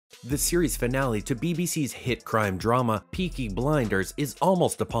The series finale to BBC's hit crime drama Peaky Blinders is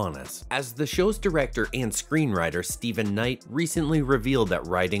almost upon us, as the show's director and screenwriter Stephen Knight recently revealed that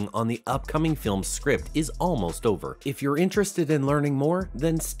writing on the upcoming film's script is almost over. If you're interested in learning more,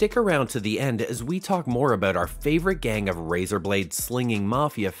 then stick around to the end as we talk more about our favorite gang of razor-blade slinging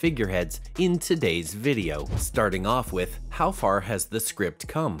mafia figureheads in today's video. Starting off with, how far has the script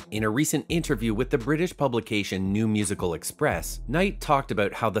come? In a recent interview with the British publication New Musical Express, Knight talked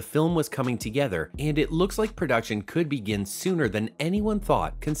about how the film was coming together, and it looks like production could begin sooner than anyone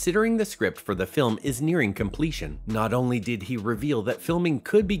thought, considering the script for the film is nearing completion. Not only did he reveal that filming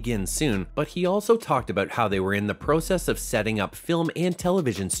could begin soon, but he also talked about how they were in the process of setting up film and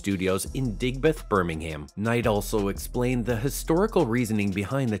television studios in Digbeth, Birmingham. Knight also explained the historical reasoning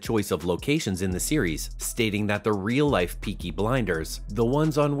behind the choice of locations in the series, stating that the real-life Peaky Blinders, the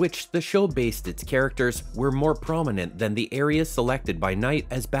ones on which the show based its characters, were more prominent than the areas selected by Knight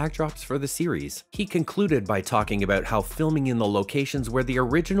as backdrops for the series. He concluded by talking about how filming in the locations where the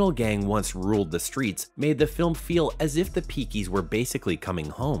original gang once ruled the streets made the film feel as if the Peakies were basically coming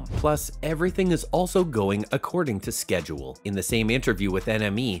home. Plus, everything is also going according to schedule. In the same interview with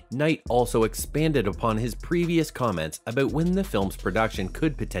NME, Knight also expanded upon his previous comments about when the film's production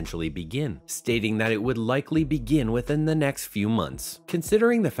could potentially begin, stating that it would likely begin within the next few months.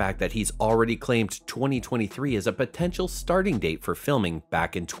 Considering the fact that he's already claimed 2023 as a potential starting date for filming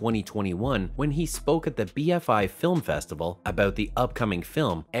back in 2021 when he spoke at the BFI Film Festival about the upcoming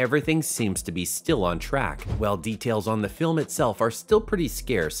film, everything seems to be still on track. While details on the film itself are still pretty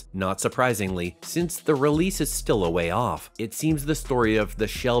scarce, not surprisingly, since the release is still a way off. It seems the story of the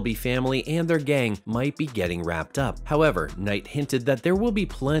Shelby family and their gang might be getting wrapped up. However, Knight hinted that there will be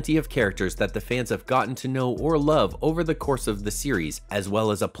plenty of characters that the fans have gotten to know or love over the course of the series, as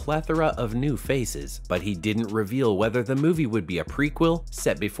well as a plethora of new faces. But he didn't reveal whether the movie would be a prequel,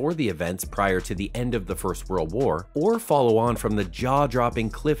 set before the events prior to the end of the First World War, or follow on from the jaw-dropping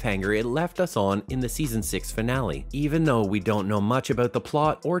cliffhanger it left us on in the season 6 finale. Even though we don't know much about the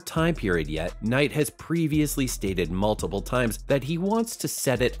plot or time period yet, Knight has previously stated multiple times that he wants to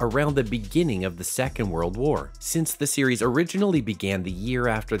set it around the beginning of the Second World War. Since the series originally began the year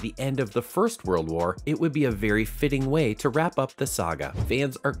after the end of the First World War, it would be a very fitting way to wrap up the saga.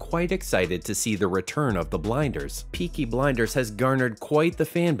 Fans are quite excited to see the return of the Blinders. Peaky Blinders has garnered quite the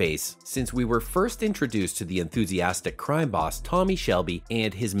fan base since we were first introduced to the enthusiastic crime boss Tommy Shelby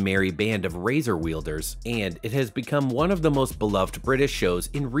and his merry band of razor wielders, and it has become one of the most beloved British shows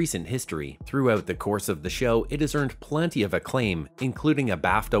in recent history. Throughout the course of the show, it has earned plenty of acclaim, including a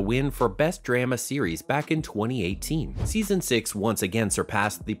BAFTA win for Best Drama Series back in 2018. Season 6 once again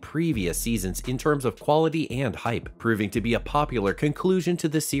surpassed the previous seasons in terms of quality and hype, proving to be a popular conclusion to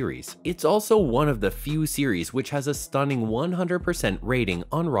the series. It's also one of the few series which has a stunning 100% rating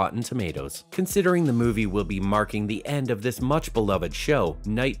on Rotten Tomatoes. Considering the movie will be marking the end of this much beloved show,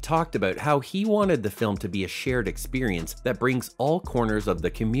 Knight talked about how he wanted the film to be a shared experience that brings all corners of the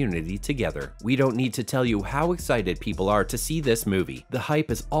community together. We don't need to tell you how excited people are to see this movie. The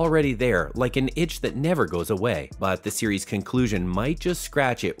hype is already there, like an itch that never goes away, but the series conclusion might just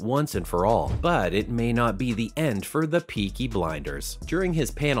scratch it once and for all. But it may not be the end for the Peaky Blinders. During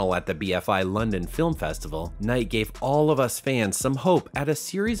his panel at the BFI London Film Festival, Knight gave all of us fans some hope at a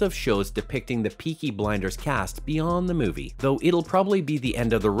series of shows depicting the Peaky Blinders cast beyond the movie, though it'll probably be the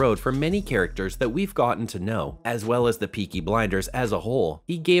end of the road for many characters that we've gotten to know, as well as the Peaky Blinders as a whole.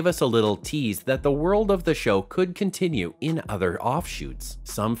 He gave us a little tease that the world of the show could continue in other offshoots.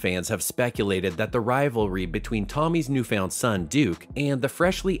 Some fans have speculated that the rivalry between Tommy's newfound son Duke and the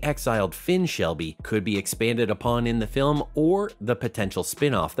freshly exiled Finn Shelby could be expanded upon in the film, or the potential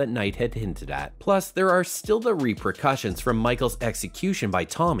spin-off that Knight had hinted at. Plus, there are still the repercussions from Michael's execution by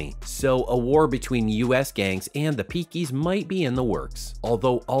Tommy, so a war between US gangs and the Peakies might be in the works.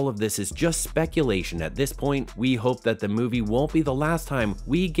 Although all of this is just speculation at this point, we hope that the movie won't be the last time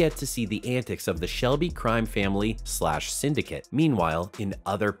we get to see the antics of the Shelby crime family / syndicate. Meanwhile, in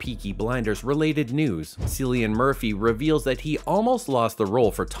other Peaky Blinders related news, Cillian Murphy reveals that he almost lost the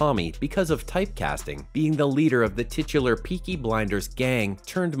role for Tommy because of typecasting. Being the leader of the titular Peaky Blinders gang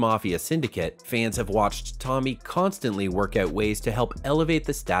turned mafia syndicate, fans have watched Tommy constantly work out ways to help elevate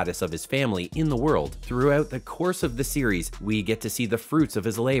the status of his family in the world. Throughout the course of the series, we get to see the fruits of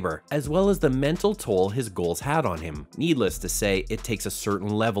his labor, as well as the mental toll his goals had on him. Needless to say, it takes a certain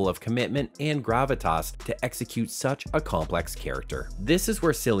level of commitment and gravitas to execute such a complex character. This is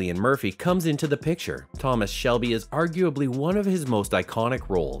where Cillian Murphy comes into the picture. Thomas Shelby is arguably one of his most iconic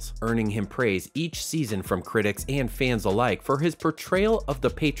roles, earning him praise each season from critics and fans alike for his portrayal of the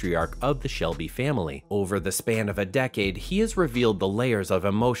patriarch of the Shelby family. Over the span of a decade, he has revealed the layers of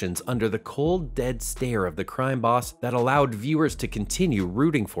emotions under the cold, dead stare of the crime boss that allowed viewers to continue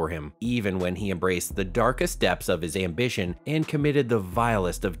rooting for him, even when he embraced the darkest depths of his ambition and committed the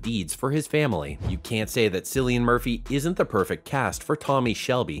vilest of deeds for his family. You can't say that Cillian Murphy isn't the perfect cast for Tommy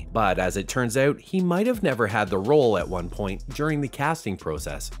Shelby, but as it turns out, he might have never had the role at one point during the casting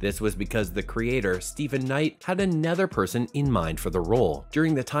process. This was because the creator, Stephen Knight, had another person in mind for the role.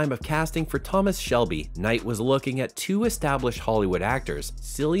 During the time of casting for Thomas Shelby, Knight was looking at two established Hollywood actors,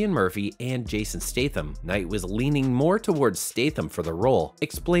 Cillian Murphy and Jason Statham. Knight was leaning more towards Statham for the role,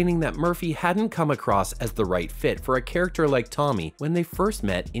 explaining that Murphy hadn't come across as the right fit for a character like Tommy when they first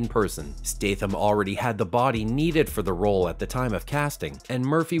met in person. Statham already had the body needed for the role at the time of casting, and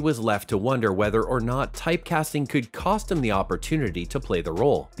Murphy was left to wonder whether or not typecasting could cost him the opportunity to play the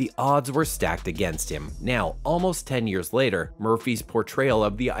role. The odds were stacked against him. Now, almost 10 years later, Murphy's portrayal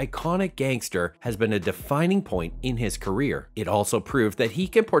of the iconic gangster has been a defining point in his career. It also proved that he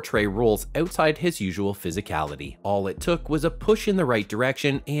can portray roles outside his usual physicality. All it took was a push in the right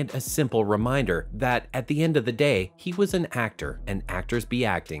direction and a simple reminder that at the end of the day, he was an actor, and actors be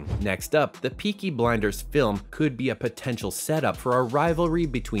acting. Next up, the Peaky Blinders film could be a potential setup for a rivalry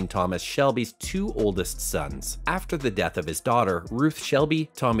between Thomas Shelby's two oldest sons. After the death of his daughter, Ruth Shelby,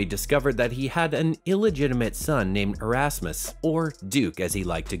 Tommy discovered that he had an illegitimate son named Erasmus, or Duke as he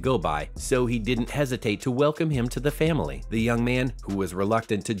liked to go by, so he didn't hesitate to welcome him to the family. The young man, who was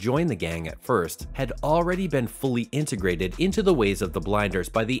reluctant to join the gang at first, had already been fully integrated into the ways of the Blinders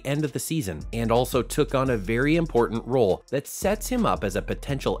by the end of the season, and also took on a very important role that sets him up as a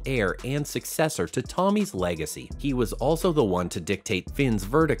potential heir and successor to Tommy's legacy. He was also the one to dictate Finn's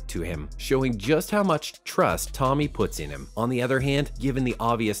verdict to him, showing just how much trust Tommy puts in him. On the other hand, given the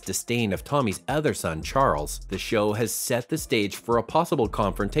obvious disdain of Tommy's other son, Charles, the show has set the stage for a possible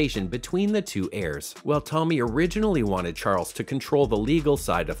confrontation between the two heirs. While Tommy originally wanted Charles to control the legal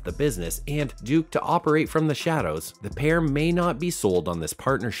side of the business and Duke to operate from the shadows, the pair may not be sold on this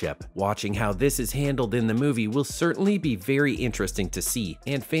partnership. Watching how this is handled in the movie will certainly be very interesting to see,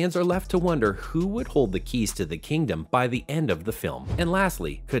 and fans are left to wonder who would hold the keys to the kingdom by the end of the film. And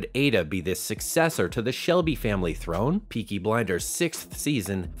lastly, could Ada be the successor to the Shelby family throne? Peaky Blinders' 6th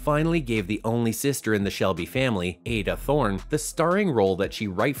season finally gave the only sister in the Shelby family, Ada Thorne, the starring role that she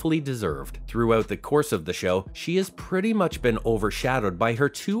rightfully deserved. Throughout the course of the show, she has pretty much been overshadowed by her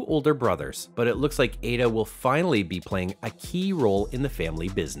two older brothers, but it looks like Ada will finally be playing a key role in the family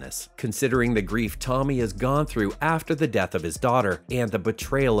business. Considering the grief Tommy has gone through after the death of his daughter and the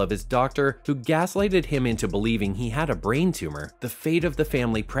betrayal of his doctor who gaslighted him into believing he had a brain tumor, the fate of the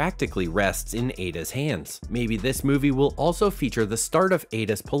family practically rests in Ada's hands. Maybe this movie will also feature the start of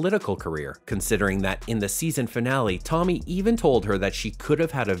Ada's political career, considering that in the season finale, Tommy even told her that she could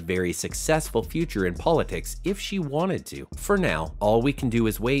have had a very successful future in politics if she wanted to. For now, all we can do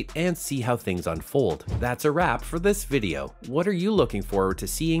is wait and see how things unfold. That's a wrap for this video. What are you looking forward to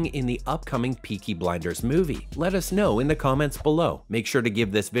seeing in the upcoming Peaky Blinders movie? Let us know in the comments below. Make sure to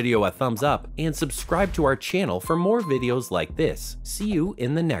give this video a thumbs up and subscribe to our channel for more videos like this. See you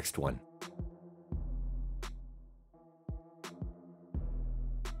in the next one.